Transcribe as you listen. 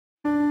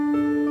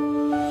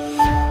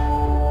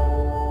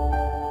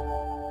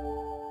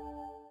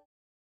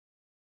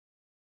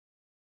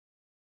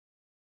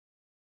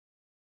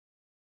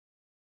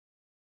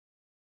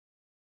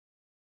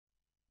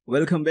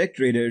Welcome back,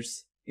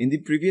 traders. In the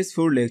previous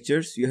 4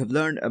 lectures, you have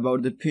learned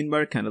about the Pin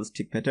Bar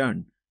Candlestick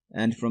Pattern,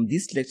 and from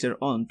this lecture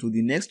on to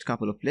the next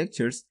couple of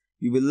lectures,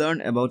 you will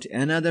learn about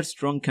another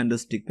strong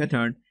candlestick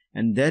pattern,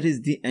 and that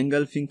is the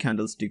Engulfing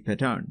Candlestick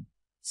Pattern.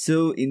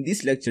 So in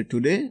this lecture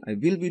today, I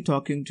will be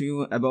talking to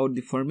you about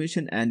the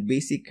formation and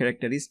basic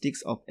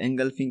characteristics of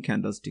Engulfing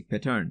Candlestick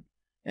Pattern.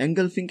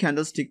 Engulfing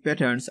candlestick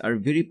patterns are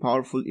very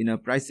powerful in a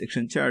price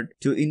action chart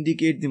to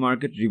indicate the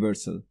market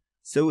reversal.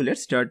 So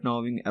let's start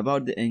knowing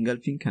about the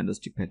Engulfing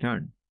Candlestick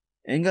Pattern.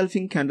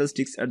 Engulfing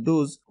candlesticks are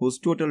those whose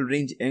total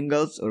range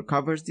engulfs or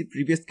covers the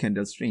previous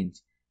candle's range.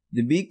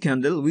 The big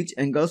candle which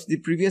engulfs the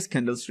previous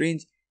candle's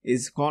range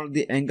is called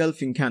the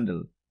engulfing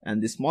candle,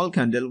 and the small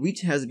candle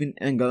which has been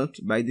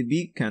engulfed by the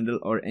big candle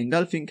or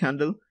engulfing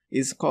candle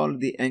is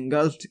called the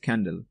engulfed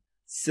candle.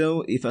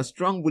 So if a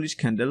strong bullish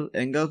candle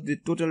engulfs the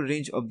total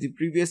range of the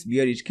previous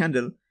bearish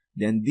candle,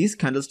 then this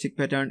candlestick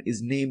pattern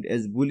is named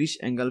as bullish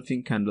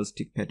engulfing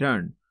candlestick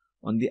pattern.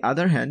 On the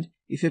other hand,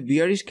 if a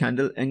bearish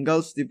candle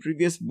engulfs the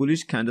previous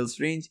bullish candle's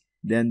range,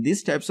 then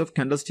these types of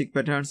candlestick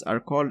patterns are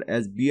called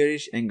as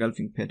bearish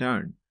engulfing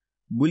pattern.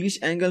 Bullish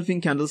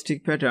engulfing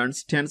candlestick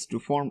patterns tends to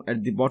form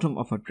at the bottom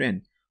of a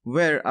trend,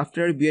 where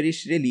after a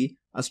bearish rally,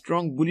 a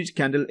strong bullish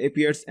candle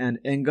appears and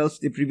engulfs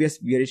the previous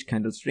bearish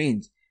candle's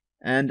range.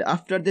 And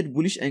after that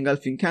bullish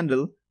engulfing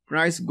candle,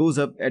 price goes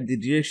up at the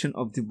direction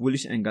of the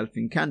bullish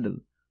engulfing candle.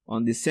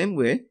 On the same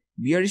way,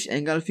 bearish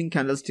engulfing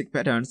candlestick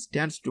patterns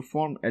tends to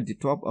form at the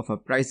top of a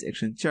price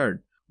action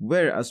chart,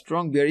 where a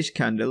strong bearish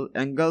candle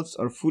engulfs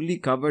or fully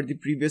covers the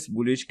previous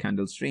bullish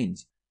candle's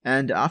range.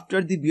 And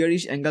after the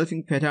bearish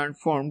engulfing pattern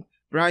formed,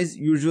 price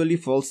usually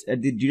falls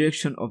at the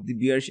direction of the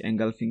bearish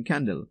engulfing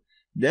candle.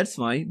 That's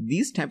why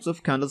these types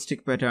of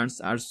candlestick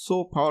patterns are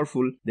so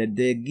powerful that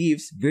they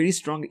gives very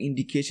strong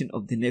indication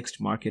of the next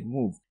market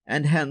move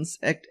and hence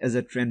act as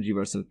a trend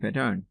reversal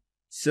pattern.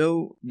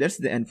 So that's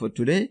the end for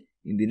today.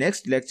 In the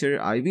next lecture,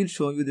 I will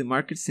show you the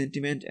market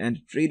sentiment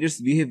and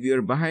traders'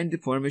 behavior behind the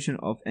formation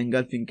of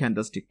engulfing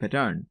candlestick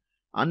pattern.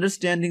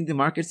 Understanding the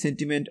market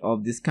sentiment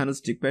of this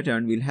candlestick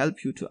pattern will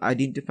help you to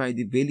identify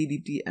the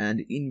validity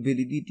and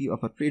invalidity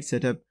of a trade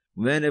setup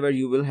whenever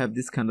you will have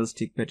this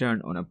candlestick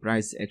pattern on a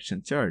price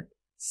action chart.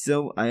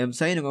 So I am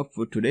signing off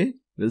for today.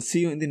 We'll see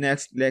you in the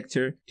next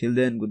lecture. Till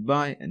then,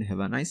 goodbye and have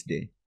a nice day.